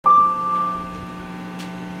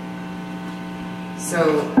So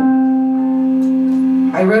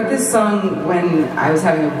I wrote this song when I was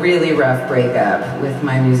having a really rough breakup with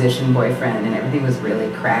my musician boyfriend, and everything was really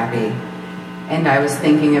crappy. And I was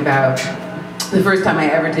thinking about the first time I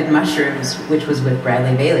ever did mushrooms, which was with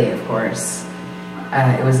Bradley Bailey, of course.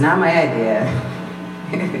 It was not my idea.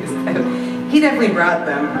 He definitely brought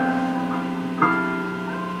them.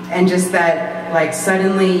 And just that, like,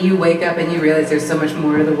 suddenly you wake up and you realize there's so much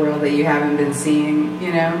more to the world that you haven't been seeing,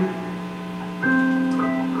 you know?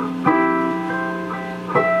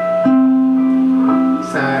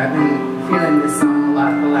 So I've been feeling this song a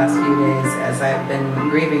lot the last few days as I've been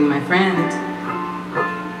grieving my friend.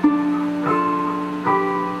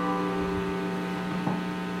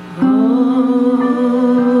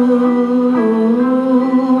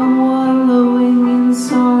 Wallowing in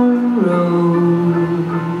sorrows,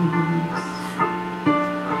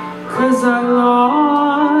 'cause I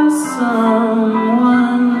lost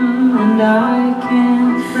someone and I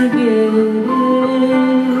can't forget it.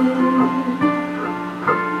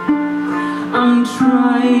 I'm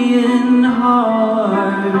trying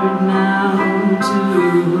hard now to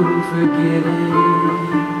forget it,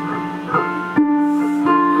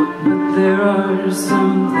 but there are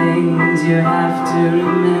some things you have to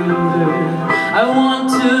remember. I want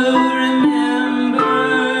to remember.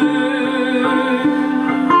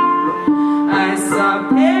 I saw